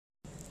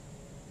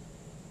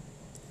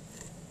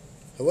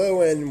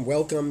Hello and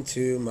welcome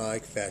to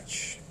Mike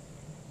Fetch.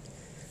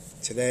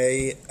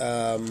 Today,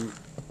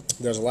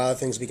 there's a lot of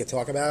things we could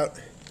talk about.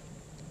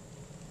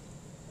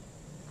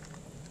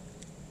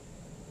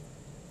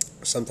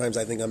 Sometimes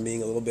I think I'm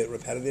being a little bit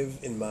repetitive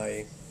in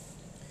my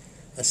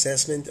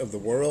assessment of the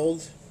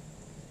world,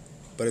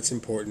 but it's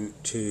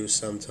important to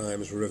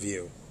sometimes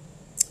review.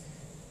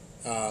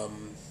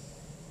 I'm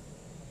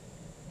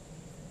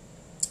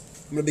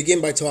going to begin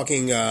by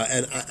talking,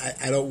 and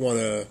I don't want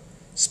to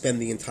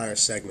spend the entire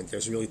segment.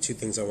 There's really two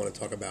things I want to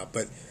talk about,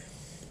 but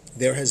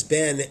there has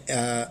been,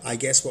 I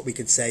guess what we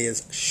could say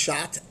is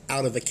shot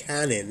out of a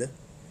cannon,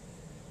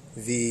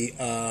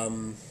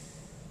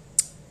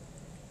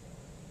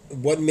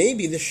 what may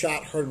be the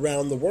shot heard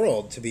around the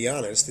world, to be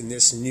honest, in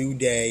this new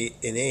day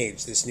and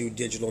age, this new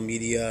digital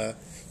media,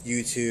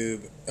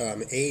 YouTube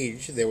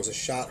age. There was a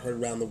shot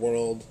heard around the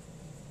world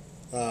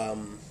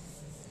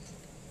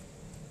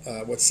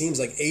what seems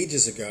like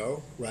ages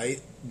ago,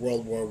 right?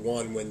 World War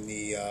I, when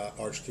the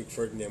Archduke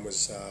Ferdinand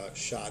was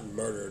shot and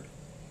murdered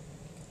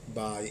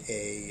by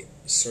a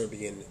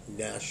Serbian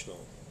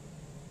national.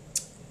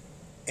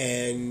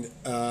 And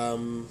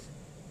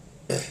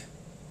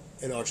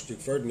Archduke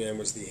Ferdinand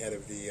was the head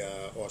of the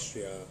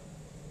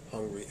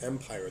Austria-Hungary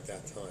Empire at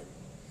that time.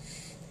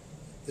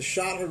 The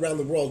shot heard around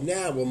the world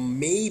now will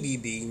maybe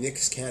be Nick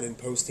Cannon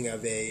posting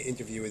of an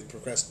interview with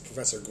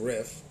Professor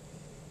Griff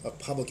of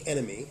Public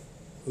Enemy,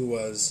 who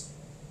was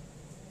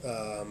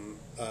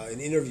an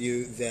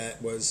interview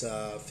that was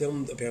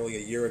filmed apparently a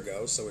year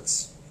ago, so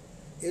it's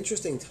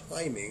interesting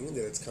timing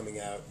that it's coming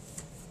out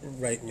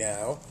right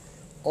now,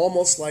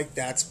 almost like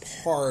that's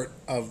part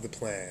of the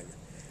plan.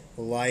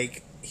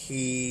 Like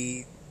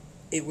it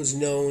was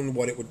known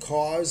what it would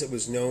cause, it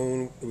was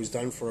known it was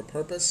done for a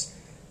purpose.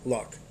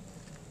 Look,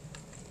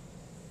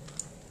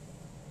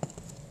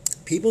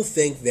 people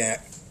think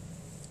that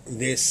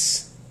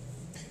this,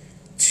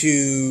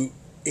 to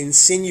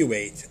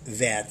insinuate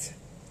that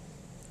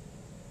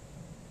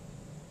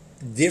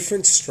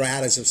different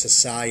stratas of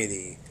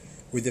society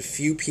with a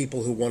few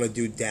people who want to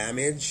do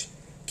damage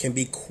can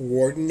be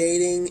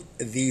coordinating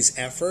these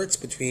efforts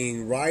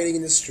between rioting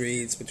in the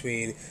streets,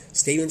 between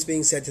statements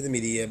being said to the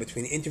media,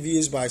 between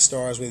interviews by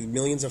stars with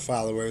millions of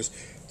followers,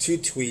 to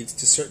tweets,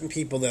 to certain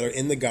people that are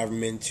in the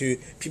government, to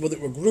people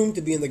that were groomed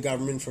to be in the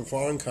government from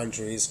foreign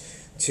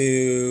countries,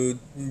 to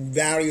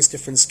various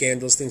different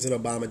scandals, things that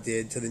Obama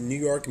did, to the New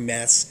York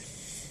mess,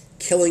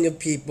 killing of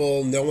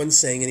people, no one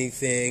saying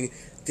anything,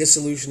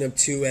 dissolution of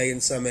 2A in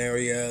some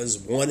areas,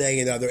 1A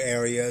in other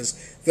areas,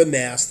 the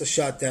mask, the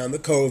shutdown, the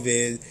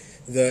COVID,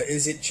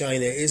 is it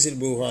China, is it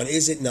Wuhan,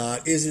 is it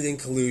not, is it in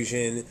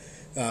collusion,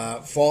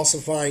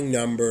 falsifying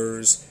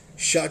numbers,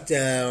 shut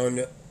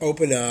down,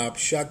 open up,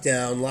 shut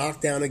down, lock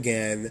down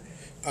again.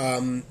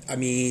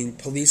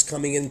 Police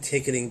coming in,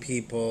 ticketing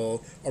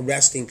people,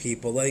 arresting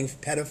people, letting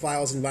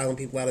pedophiles and violent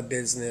people out of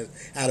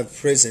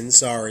prison,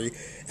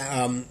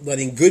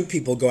 letting good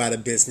people go out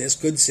of business,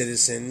 good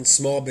citizens,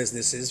 small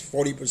businesses,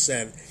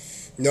 40%,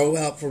 no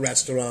help for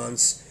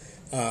restaurants,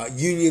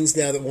 unions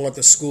now that want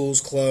the schools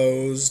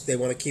closed, they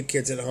want to keep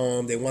kids at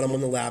home, they want them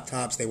on the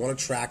laptops, they want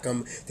to track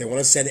them, they want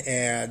to send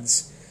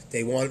ads,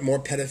 they want more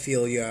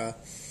pedophilia,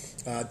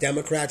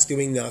 Democrats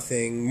doing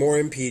nothing, more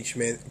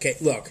impeachment. Okay,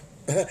 look.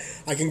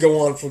 I can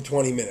go on for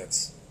 20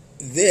 minutes.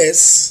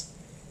 This,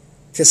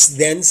 to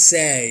then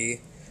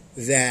say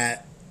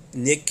that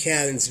Nick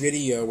Cannon's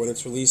video, when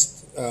it's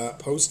released,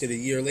 posted a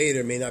year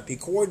later, may not be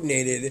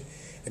coordinated,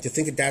 and to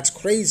think that that's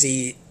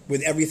crazy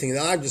with everything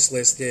that I've just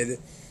listed,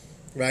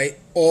 right?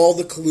 All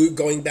the collude,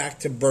 going back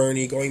to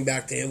Bernie, going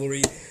back to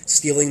Hillary,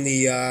 stealing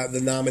the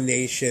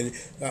nomination,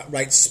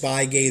 right?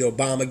 Spygate,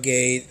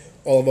 Obamagate,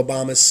 all of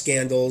Obama's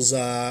scandals,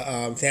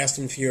 Fast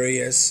and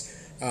Furious,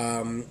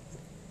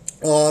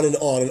 on and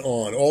on and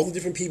on. All the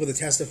different people that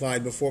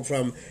testified before,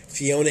 from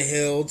Fiona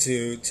Hill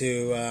to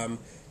that's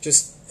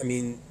just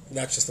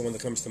the one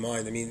that comes to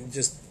mind.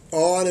 Just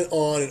on and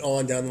on and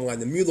on down the line.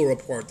 The Mueller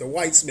report, the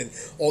Weitzman,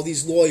 all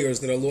these lawyers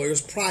that are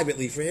lawyers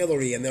privately for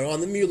Hillary, and they're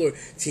on the Mueller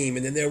team,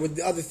 and then they're with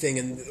the other thing,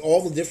 and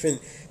all the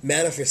different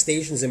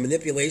manifestations and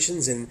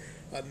manipulations and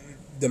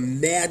the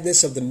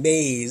madness of the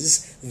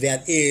maze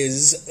that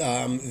is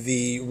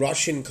the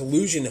Russian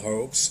collusion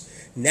hoax.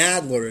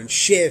 Nadler and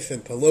Schiff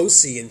and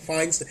Pelosi and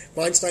Feinstein.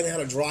 Feinstein had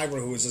a driver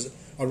who was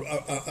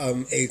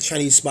a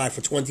Chinese spy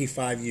for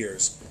 25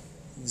 years.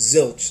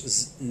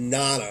 Zilch,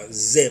 nada,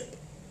 zip,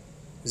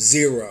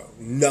 zero,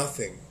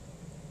 nothing.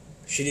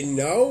 She didn't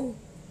know?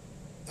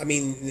 I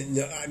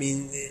don't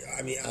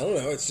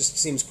know. It just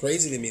seems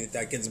crazy to me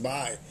that gets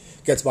by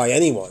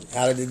anyone.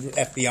 How did the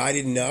FBI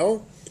didn't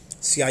know?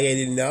 CIA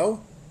didn't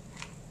know?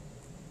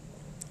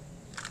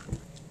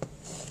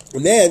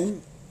 And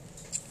then,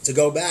 to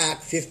go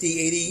back 50,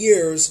 80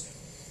 years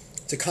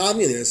to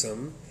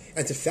communism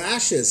and to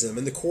fascism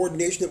and the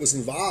coordination that was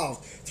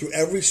involved through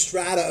every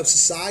strata of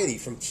society,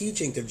 from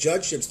teaching to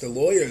judgeships to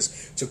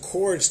lawyers to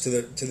courts to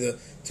their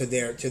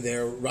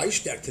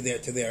Reichstag, to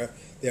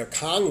their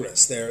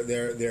Congress,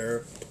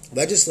 their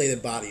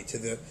legislative body, to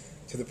the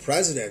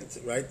president,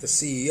 right, the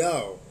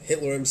CEO,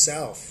 Hitler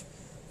himself,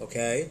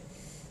 Okay,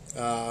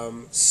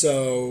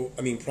 so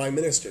I mean, prime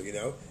minister,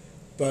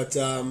 But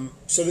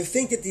so to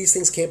think that these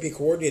things can't be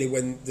coordinated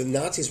when the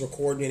Nazis were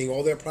coordinating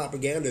all their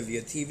propaganda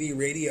via TV,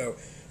 radio,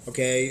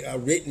 okay,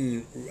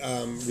 written,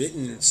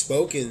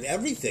 spoken,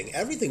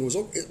 everything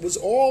was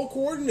all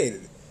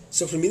coordinated.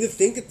 So for me to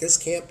think that this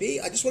can't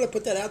be, I just want to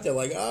put that out there,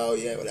 like, oh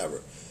yeah,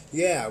 whatever.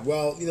 Yeah,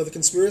 well, the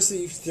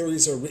conspiracy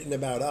theories are written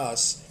about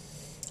us.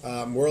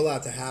 We're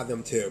allowed to have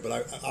them too,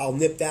 but I'll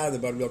nip that in the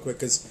bud real quick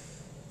because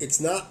it's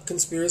not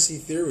conspiracy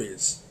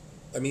theories.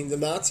 I mean, the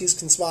Nazis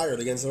conspired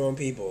against their own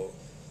people.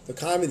 The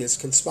communists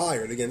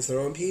conspired against their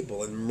own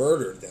people and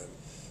murdered them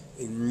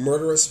in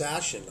murderous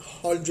fashion.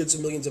 Hundreds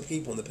of millions of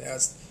people in the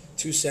past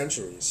 2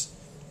 centuries,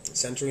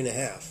 century and a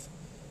half.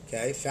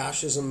 Okay,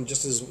 fascism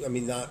just as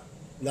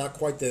not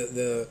quite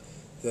the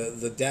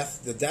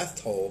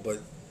death toll, but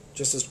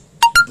just as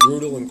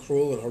brutal and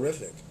cruel and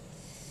horrific.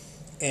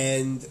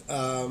 And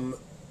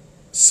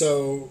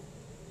so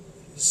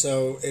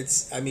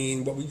it's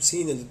what we've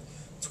seen in the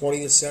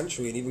 20th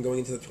century and even going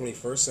into the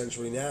 21st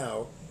century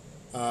now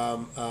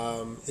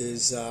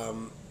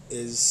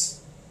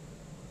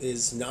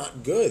is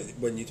not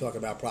good when you talk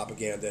about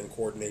propaganda and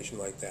coordination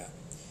like that.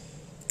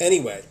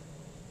 Anyway,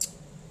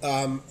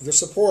 the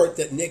support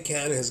that Nick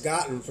Cannon has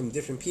gotten from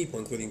different people,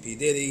 including P.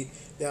 Diddy,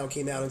 now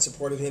came out in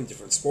support of him,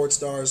 different sports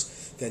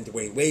stars. Then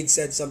Dwayne Wade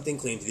said something,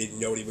 claimed he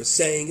didn't know what he was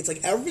saying. It's like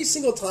every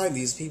single time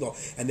these people,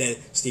 and then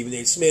Stephen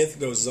A. Smith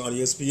goes on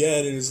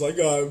ESPN and is like,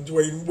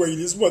 Dwayne Wade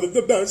is one of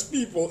the best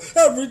people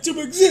ever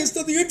to exist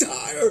on the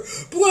entire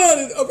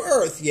planet of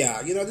Earth.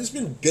 Yeah, there's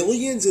been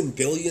billions and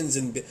billions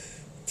and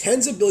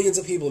tens of billions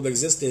of people have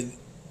existed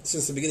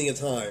since the beginning of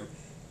time.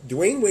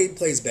 Dwayne Wade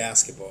plays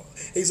basketball.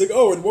 He's like,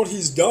 and what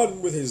he's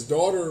done with his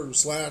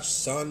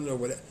daughter/son or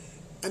whatever.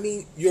 I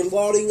mean, you're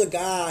lauding a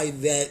guy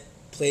that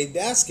played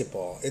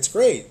basketball. It's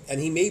great.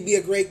 And he may be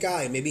a great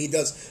guy. Maybe he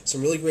does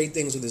some really great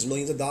things with his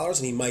millions of dollars,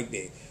 and he might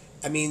be.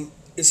 I mean,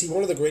 is he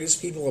one of the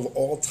greatest people of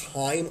all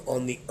time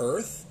on the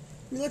earth?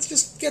 I mean, let's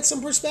just get some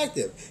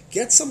perspective.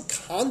 Get some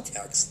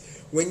context.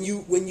 When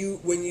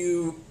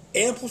you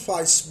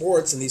amplify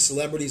sports and these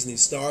celebrities and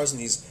these stars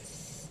and these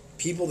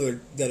people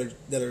that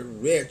are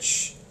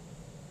rich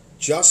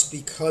just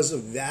because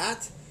of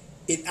that,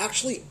 it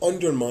actually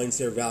undermines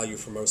their value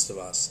for most of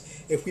us.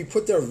 If we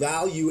put their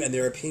value and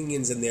their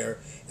opinions and their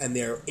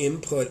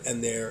input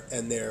and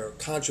their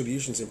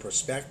contributions in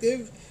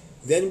perspective,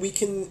 then we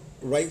can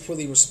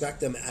rightfully respect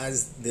them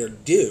as their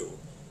due,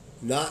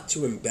 not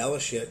to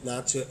embellish it,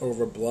 not to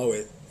overblow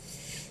it.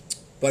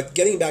 But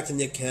getting back to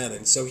Nick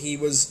Cannon, so he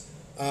was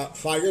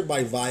fired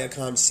by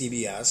Viacom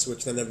CBS,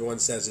 which then everyone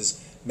says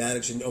is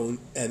managed and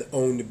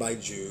owned by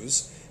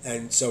Jews.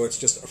 And so it's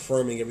just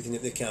affirming everything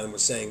that Nick Cannon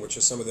was saying, which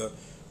is some of the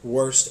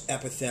worst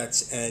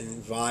epithets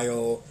and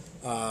vile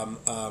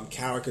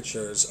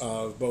caricatures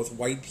of both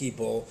white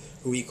people,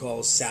 who he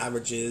calls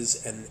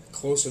savages and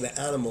closer to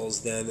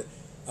animals than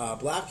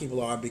black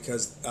people are,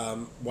 because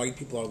white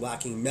people are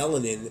lacking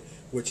melanin,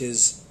 which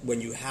is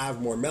when you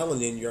have more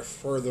melanin, you're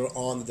further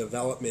on the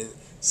development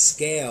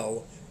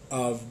scale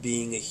of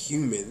being a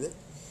human.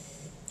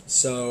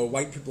 So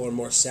white people are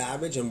more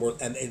savage, and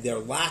they're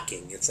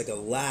lacking. It's like a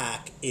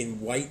lack in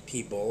white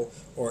people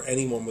or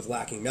anyone with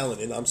lacking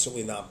melanin. I'm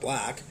certainly not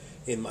black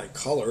in my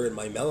color, in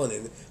my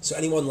melanin. So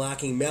anyone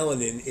lacking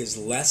melanin is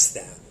less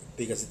than,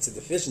 because it's a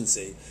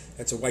deficiency.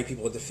 And so white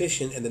people are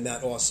deficient, and then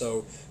that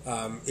also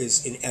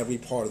is in every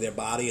part of their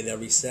body, in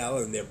every cell,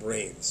 and in their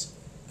brains.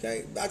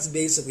 Okay, that's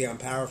basically, I'm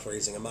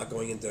paraphrasing. I'm not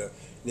going into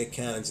Nick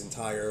Cannon's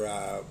entire,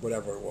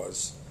 whatever it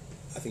was.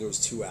 I think it was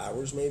 2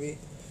 hours, maybe,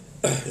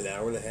 an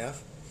hour and a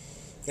half.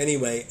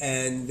 Anyway,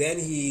 and then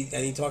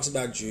he talks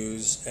about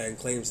Jews and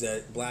claims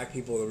that black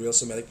people are the real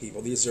Semitic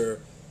people. These are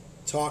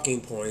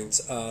talking points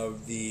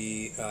of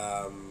the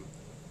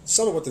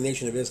some of what the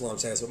Nation of Islam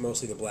says, but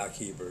mostly the black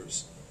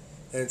Hebrews.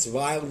 And it's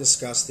vile and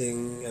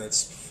disgusting, and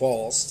it's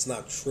false. It's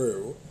not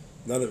true.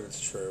 None of it's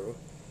true.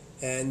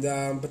 And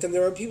but then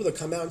there are people that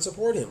come out and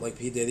support him, like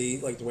P. Diddy,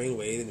 like Dwayne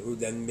Wade, and who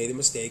then made a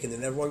mistake, and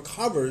then everyone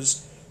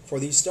covers for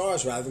these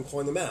stars rather than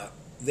calling them out.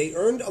 They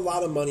earned a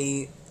lot of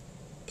money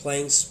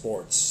playing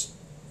sports.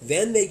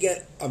 Then they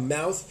get a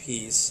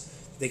mouthpiece.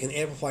 They can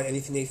amplify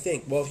anything they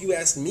think. Well, if you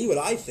ask me what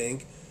I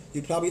think,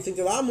 you'd probably think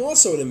that I'm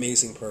also an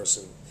amazing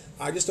person.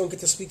 I just don't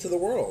get to speak to the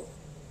world.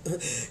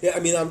 Yeah,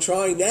 I mean, I'm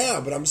trying now,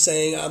 but I'm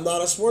saying I'm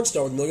not a sports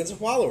star with millions of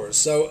followers.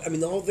 So, I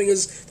mean, the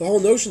whole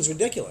notion's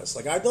ridiculous.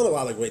 Like, I've done a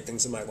lot of great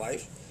things in my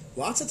life.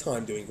 Lots of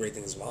time doing great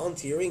things.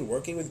 Volunteering,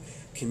 working with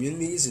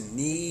communities in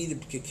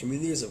need,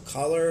 communities of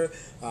color,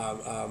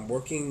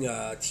 working,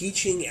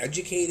 teaching,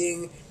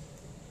 educating.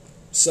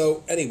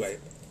 So, anyway,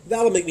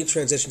 that'll make me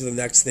transition to the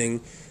next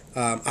thing.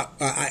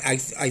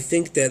 I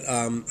think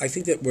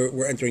that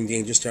we're entering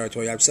dangerous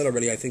territory. I've said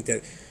already, I think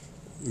that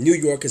New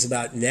York is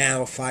about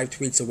now 5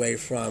 tweets away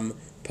from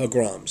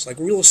pogroms, like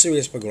real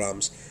serious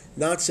pogroms,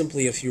 not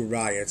simply a few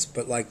riots,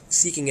 but like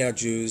seeking out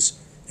Jews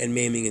and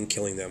maiming and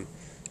killing them.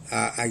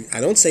 I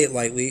don't say it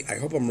lightly. I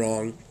hope I'm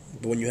wrong,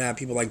 but when you have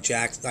people like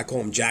I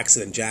call him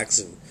Jackson and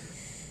Jackson,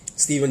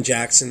 Steven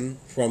Jackson,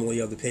 formerly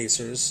of the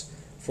Pacers,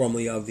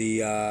 formerly of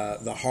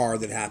the horror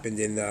that happened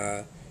in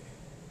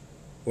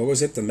what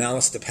was it, the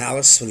Malice at the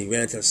Palace, when he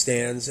ran to the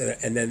stands,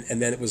 and then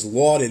it was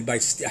lauded by, I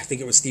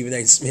think it was Stephen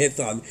A. Smith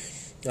on.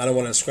 I don't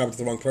want to ascribe it to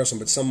the wrong person,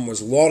 but someone was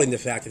lauding the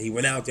fact that he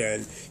went out there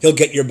and he'll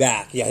get your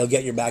back. Yeah, he'll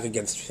get your back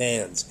against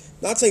fans.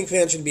 Not saying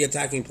fans should be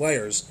attacking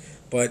players,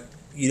 but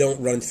you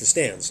don't run into the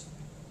stands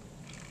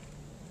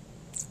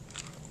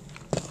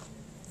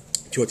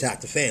to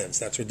attack the fans.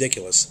 That's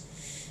ridiculous.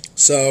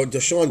 So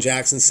Deshaun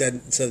Jackson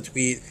said a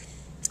tweet.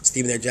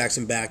 Stephen A.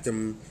 Jackson backed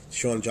him.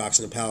 Deshaun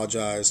Jackson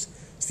apologized.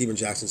 Stephen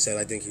Jackson said,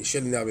 I think he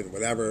shouldn't have, and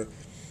whatever.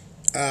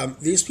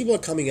 These people are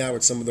coming out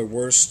with some of the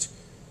worst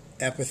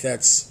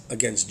epithets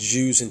against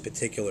Jews in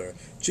particular.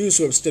 Jews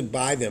who have stood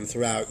by them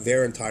throughout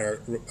their entire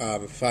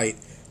fight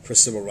for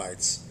civil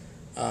rights.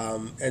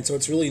 And so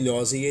it's really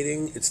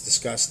nauseating. It's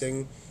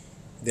disgusting.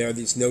 There are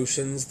these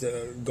notions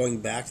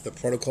going back to the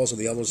protocols of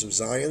the elders of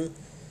Zion,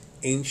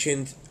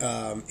 ancient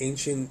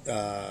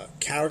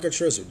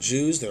caricatures of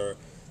Jews that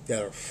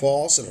are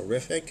false and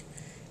horrific,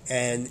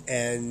 and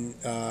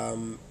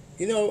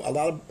you know, a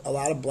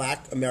lot of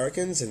Black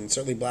Americans, and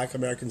certainly Black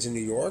Americans in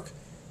New York,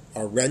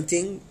 are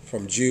renting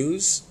from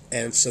Jews,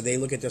 and so they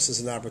look at this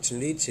as an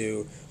opportunity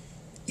to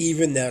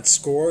even that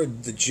score.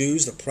 The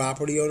Jews, the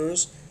property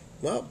owners,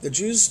 well, the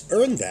Jews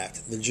earned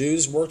that. The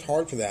Jews worked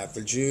hard for that.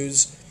 The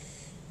Jews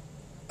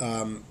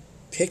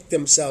picked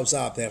themselves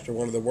up after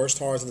one of the worst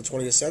horrors of the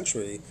 20th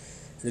century.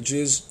 The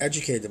Jews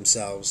educated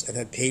themselves and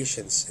had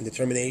patience and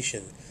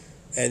determination,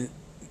 and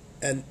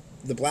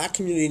the Black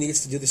community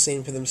needs to do the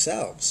same for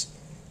themselves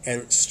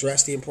and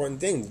stress the important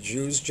thing. The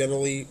Jews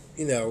generally,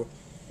 you know,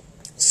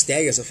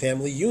 stay as a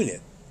family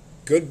unit,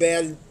 good,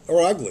 bad,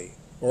 or ugly,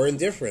 or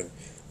indifferent,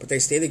 but they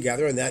stay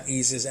together, and that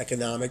eases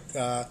economic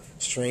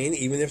strain,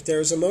 even if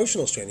there's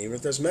emotional strain, even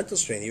if there's mental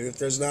strain, even if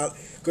there's not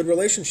good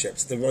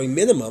relationships. At the very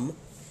minimum,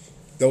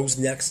 those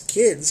next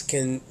kids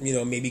can, you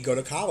know, maybe go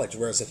to college,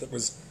 whereas if it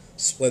was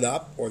split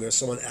up or there's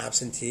someone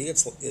absentee,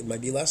 it might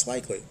be less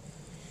likely.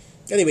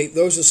 Anyway,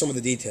 those are some of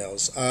the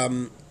details.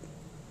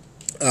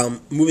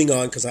 Moving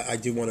on, because I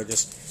do want to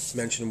just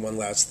mention one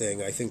last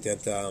thing. I think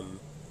that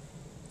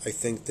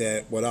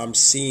what I'm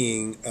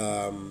seeing,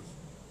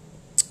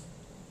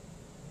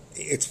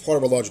 it's part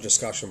of a larger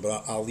discussion,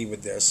 but I'll leave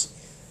with this.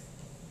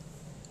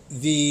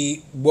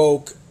 The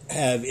woke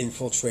have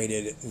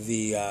infiltrated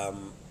the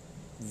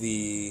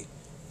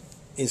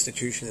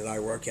institution that I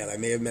work at. I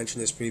may have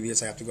mentioned this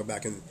previous. I have to go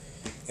back and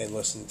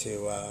listen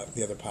to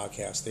the other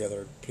podcast, the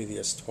other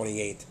previous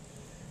 28.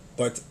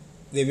 But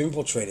they've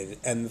infiltrated,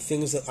 and the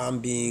things that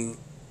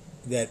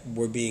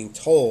we're being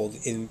told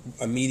in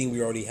a meeting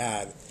we already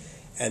had,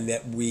 and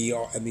that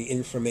and the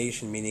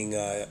information, meaning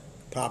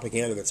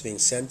propaganda that's being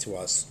sent to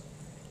us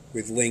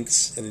with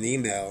links and an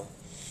email,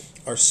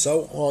 are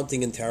so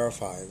haunting and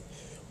terrifying,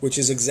 which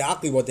is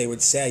exactly what they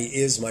would say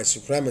is my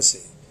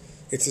supremacy.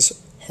 It's this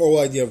whole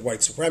idea of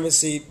white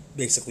supremacy.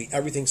 Basically,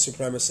 everything's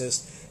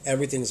supremacist,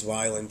 everything's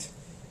violent.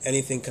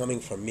 Anything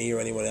coming from me or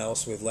anyone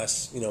else with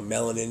less,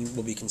 melanin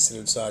will be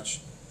considered such.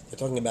 They're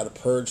talking about a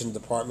purge in the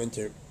department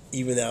to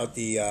even out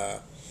the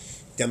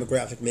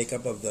demographic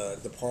makeup of the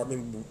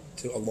department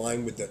to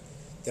align with the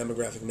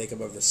demographic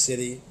makeup of the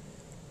city.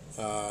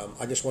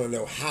 I just want to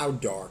know, how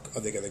dark are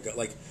they going to go?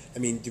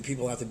 Do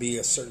people have to be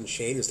a certain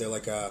shade? Is there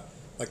like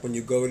when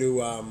you go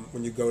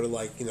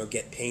to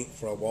get paint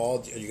for a wall?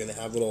 Are you going to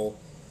have little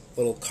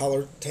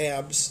color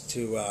tabs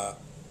to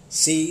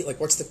see?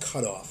 What's the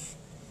cutoff?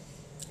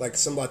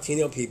 Some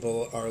Latino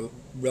people are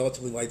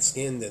relatively light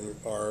skinned and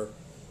are,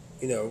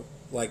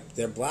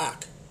 they're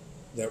black.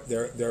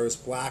 They're as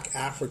black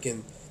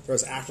African. They're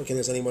as African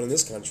as anyone in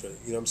this country.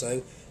 You know what I'm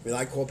saying?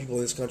 I call people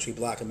in this country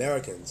Black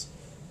Americans,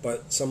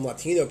 but some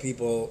Latino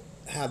people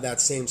have that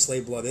same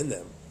slave blood in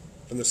them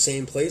from the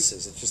same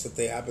places. It's just that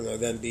they happen to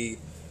then be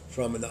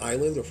from an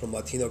island or from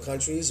Latino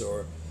countries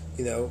or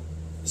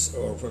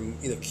from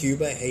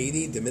Cuba,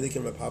 Haiti,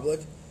 Dominican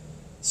Republic.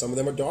 Some of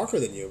them are darker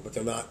than you, but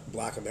they're not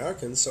Black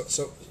Americans.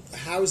 So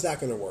how is that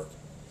going to work?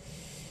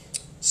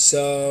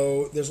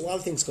 So there's a lot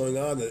of things going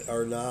on that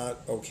are not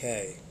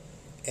okay,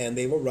 and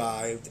they've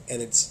arrived,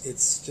 and it's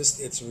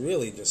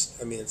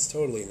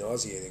totally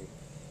nauseating.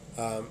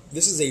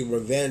 This is a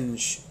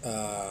revenge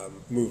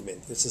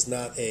movement. This is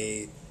not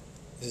a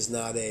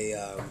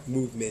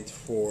movement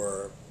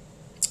for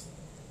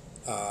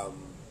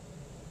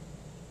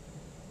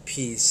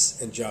peace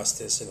and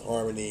justice and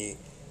harmony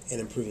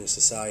and improving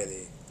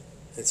society.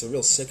 It's a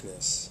real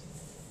sickness,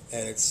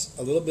 and it's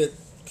a little bit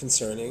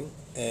concerning,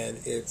 and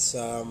it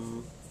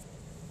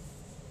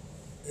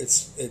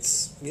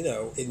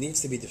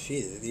needs to be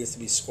defeated. It needs to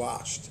be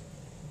squashed,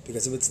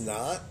 because if it's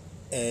not,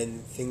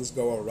 and things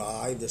go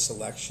awry this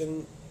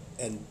election,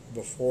 and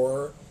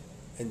before,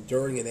 and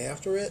during, and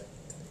after it,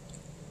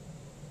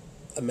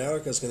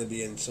 America's going to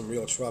be in some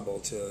real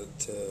trouble to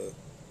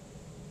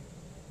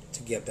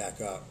get back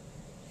up.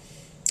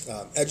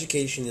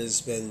 Education has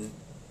been.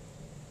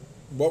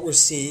 What we're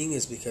seeing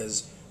is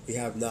because we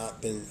have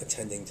not been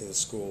attending to the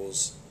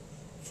schools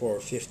for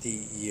 50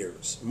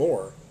 years,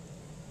 more,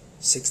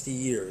 60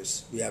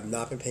 years. We have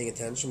not been paying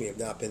attention. We have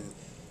not been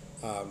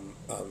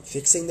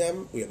fixing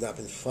them. We have not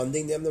been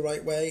funding them the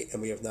right way,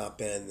 and we have not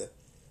been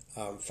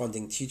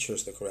funding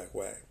teachers the correct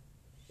way.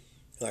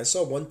 And I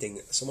saw one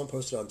thing someone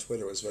posted on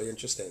Twitter. It was very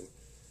interesting.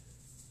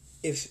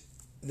 If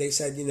they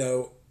said,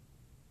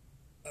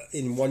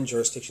 in one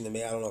jurisdiction, I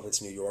don't know if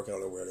it's New York, I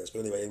don't know where it is, but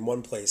anyway, in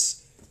one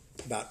place,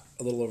 about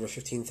a little over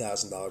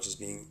 $15,000 is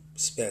being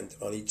spent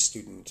on each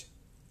student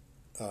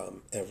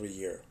every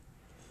year.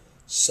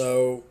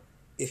 So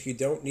if you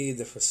don't need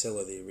the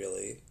facility,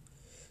 really,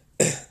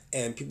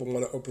 and people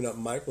want to open up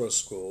micro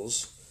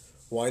schools,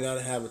 why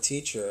not have a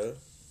teacher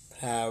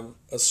have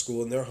a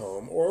school in their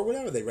home, or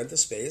whatever, they rent the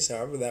space,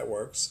 however that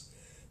works.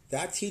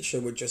 That teacher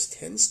with just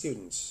 10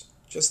 students,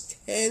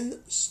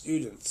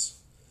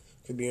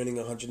 could be earning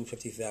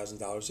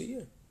 $150,000 a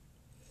year.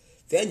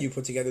 Then you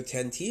put together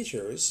 10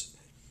 teachers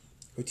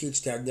who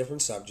teach 10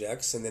 different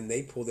subjects, and then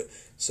they pull it.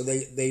 So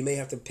they may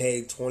have to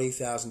pay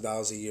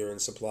 $20,000 a year in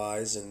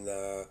supplies and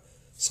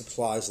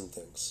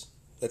things.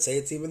 Let's say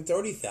it's even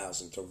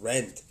 $30,000 to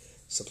rent,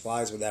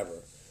 supplies,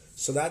 whatever.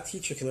 So that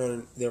teacher can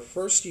earn their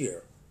first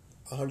year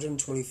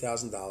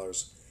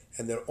 $120,000,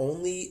 and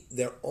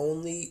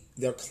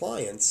their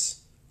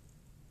clients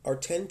are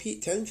 10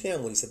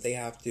 families that they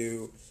have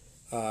to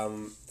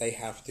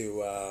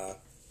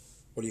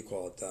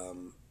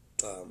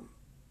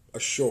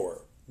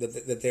assure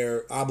that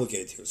they're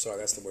obligated to. Sorry,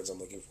 that's the words I'm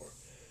looking for.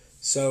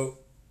 So,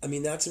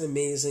 that's an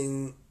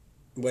amazing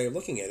way of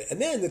looking at it.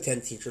 And then the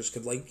 10 teachers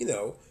could,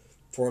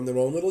 form their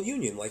own little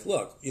union. Like,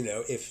 look,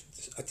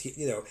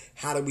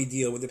 how do we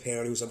deal with the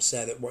parent who's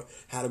upset at what?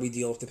 How do we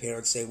deal with the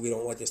parents saying we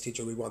don't like this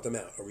teacher, we want them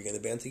out? Are we going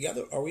to band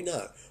together? Are we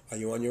not? Are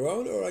you on your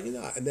own or are you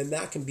not? And then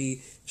that can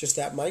be just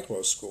that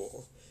micro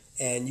school,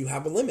 and you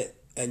have a limit,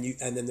 and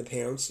then the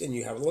parents, and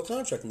you have a little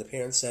contract, and the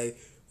parents say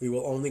we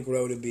will only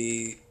grow to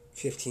be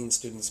 15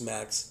 students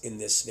max in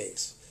this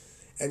space.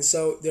 And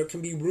so there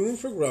can be room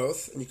for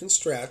growth, and you can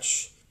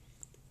stretch,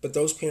 but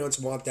those parents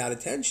want that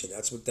attention.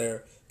 That's what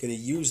they're going to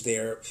use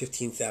their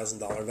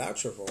 $15,000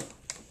 voucher for.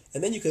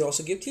 And then you can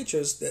also give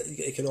teachers that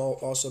it can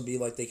also be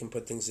like they can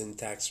put things in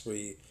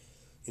tax-free,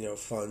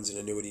 funds and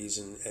annuities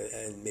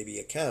and maybe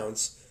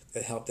accounts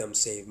that help them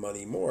save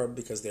money more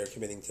because they're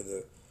committing to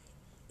the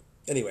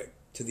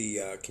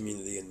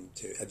community and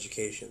to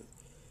education.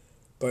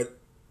 But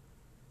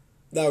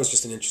that was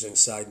just an interesting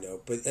side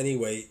note. But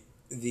anyway,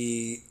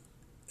 the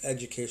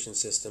education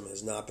system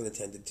has not been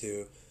attended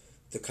to.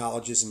 The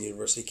colleges and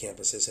university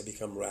campuses have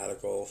become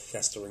radical,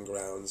 festering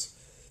grounds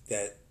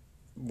that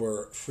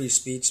were free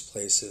speech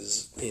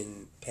places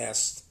in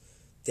past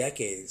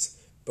decades,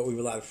 but we've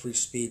allowed free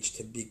speech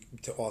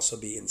to also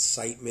be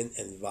incitement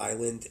and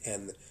violent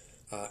and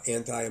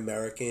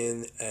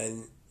anti-American,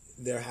 and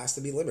there has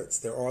to be limits.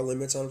 There are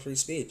limits on free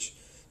speech.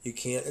 You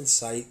can't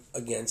incite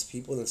against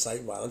people and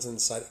incite violence and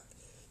incite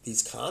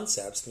these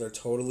concepts that are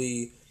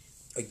totally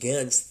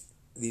against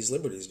these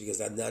liberties, because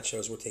that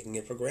shows we're taking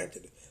it for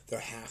granted. There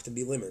have to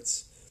be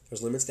limits.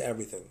 There's limits to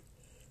everything.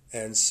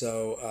 And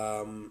so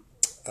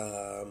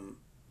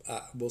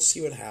we'll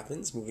see what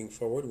happens moving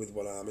forward with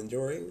what I'm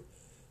enduring.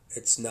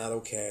 It's not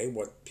okay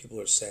what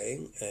people are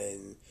saying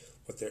and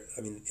what they're.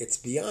 It's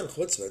beyond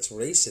chutzpah. It's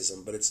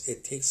racism, but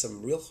it takes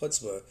some real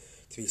chutzpah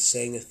to be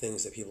saying the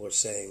things that people are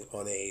saying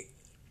on a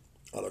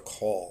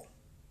call,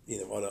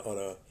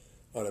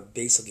 on a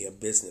basically a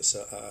business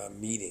a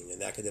meeting,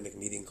 an academic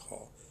meeting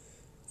call.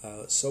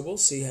 So we'll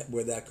see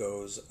where that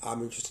goes.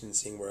 I'm interested in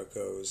seeing where it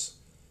goes.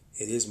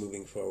 It is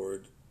moving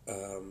forward,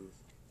 and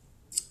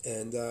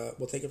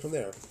we'll take it from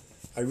there.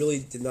 I really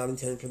did not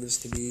intend for this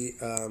to be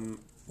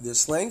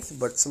this length,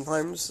 but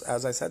sometimes,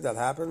 as I said, that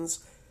happens.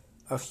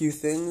 A few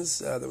things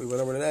that we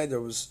went over today. The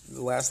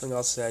last thing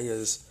I'll say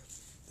is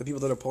the people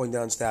that are pulling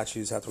down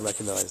statues have to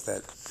recognize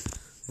that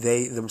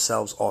they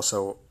themselves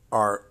also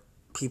are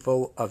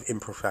people of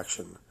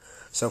imperfection.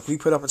 So if we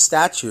put up a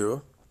statue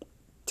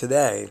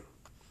today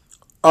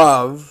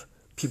of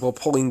people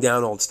pulling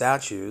down old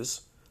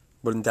statues,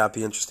 wouldn't that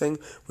be interesting?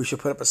 We should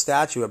put up a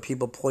statue of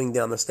people pulling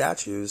down the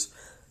statues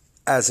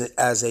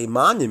as a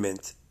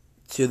monument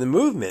to the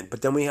movement,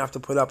 but then we have to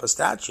put up a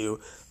statue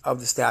of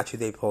the statue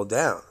they pulled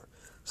down.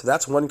 So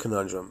that's one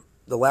conundrum.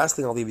 The last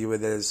thing I'll leave you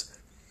with is,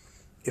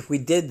 if we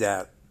did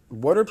that,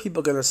 what are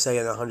people going to say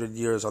in 100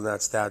 years on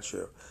that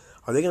statue?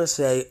 Are they going to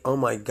say, oh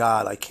my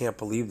God, I can't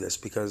believe this,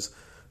 because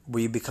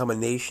we become a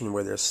nation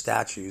where there's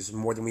statues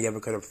more than we ever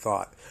could have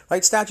thought.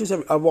 Right? Statues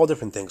of all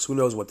different things. Who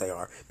knows what they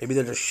are? Maybe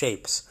they're just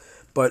shapes.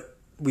 But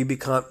we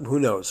become, who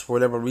knows, for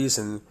whatever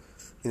reason,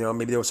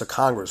 maybe there was a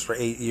Congress for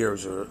 8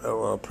 years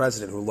or a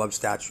president who loved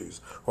statues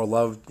or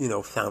loved,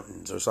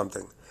 fountains or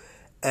something.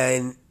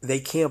 And they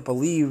can't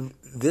believe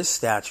this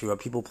statue of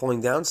people pulling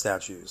down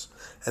statues.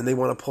 And they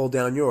want to pull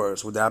down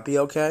yours. Would that be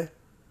okay?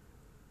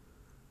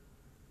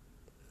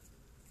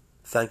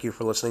 Thank you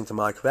for listening to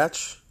my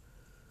kvetch.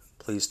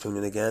 Please tune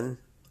in again.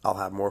 I'll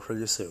have more for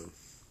you soon.